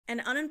An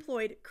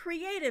unemployed,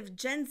 creative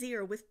Gen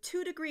Zer with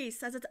 2 degrees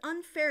says it's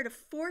unfair to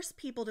force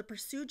people to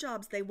pursue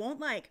jobs they won't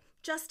like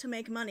just to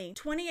make money.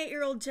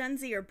 28-year-old Gen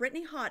Zer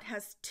Brittany Hott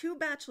has 2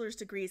 bachelor's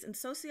degrees in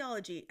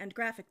sociology and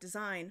graphic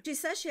design. She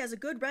says she has a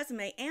good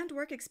resume and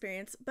work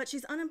experience, but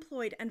she's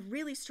unemployed and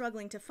really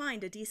struggling to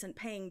find a decent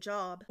paying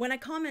job. When a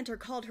commenter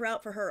called her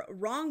out for her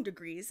wrong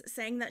degrees,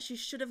 saying that she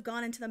should have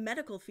gone into the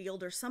medical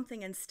field or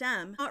something in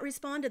STEM, Hott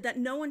responded that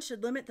no one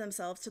should limit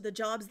themselves to the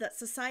jobs that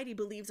society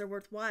believes are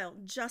worthwhile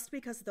just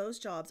because those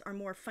jobs are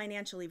more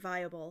financially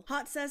viable.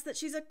 Hott says that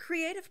she's a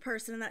creative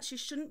person and that she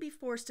shouldn't be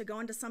forced to go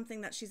into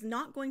something that she's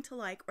not going to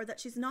like or that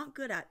she's not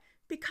good at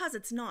because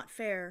it's not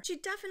fair. She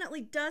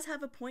definitely does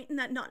have a point in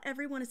that not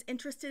everyone is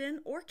interested in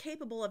or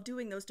capable of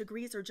doing those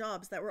degrees or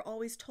jobs that we're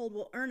always told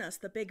will earn us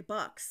the big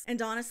bucks. And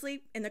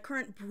honestly, in the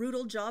current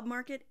brutal job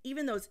market,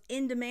 even those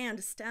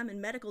in-demand STEM and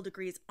medical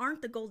degrees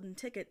aren't the golden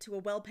ticket to a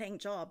well-paying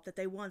job that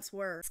they once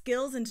were.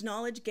 Skills and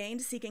knowledge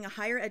gained seeking a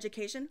higher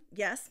education,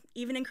 yes,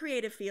 even in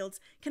creative fields,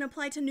 can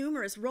apply to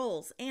numerous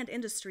roles and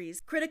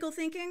industries. Critical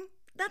thinking?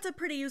 That's a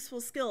pretty useful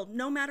skill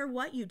no matter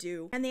what you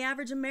do. And the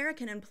average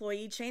American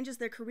employee changes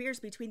their careers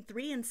between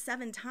 3 and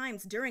 7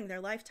 times during their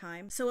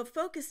lifetime. So a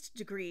focused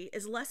degree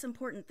is less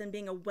important than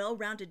being a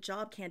well-rounded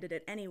job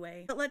candidate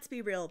anyway. But let's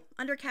be real,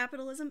 under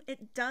capitalism,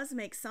 it does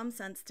make some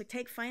sense to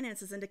take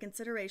finances into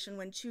consideration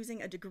when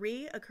choosing a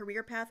degree, a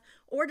career path,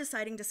 or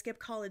deciding to skip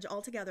college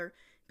altogether,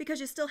 because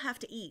you still have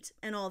to eat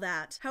and all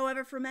that.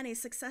 However, for many,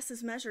 success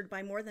is measured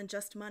by more than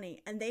just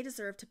money, and they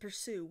deserve to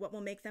pursue what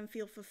will make them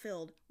feel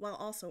fulfilled while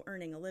also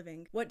earning a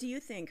living. What do you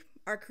think?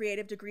 Are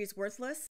creative degrees worthless?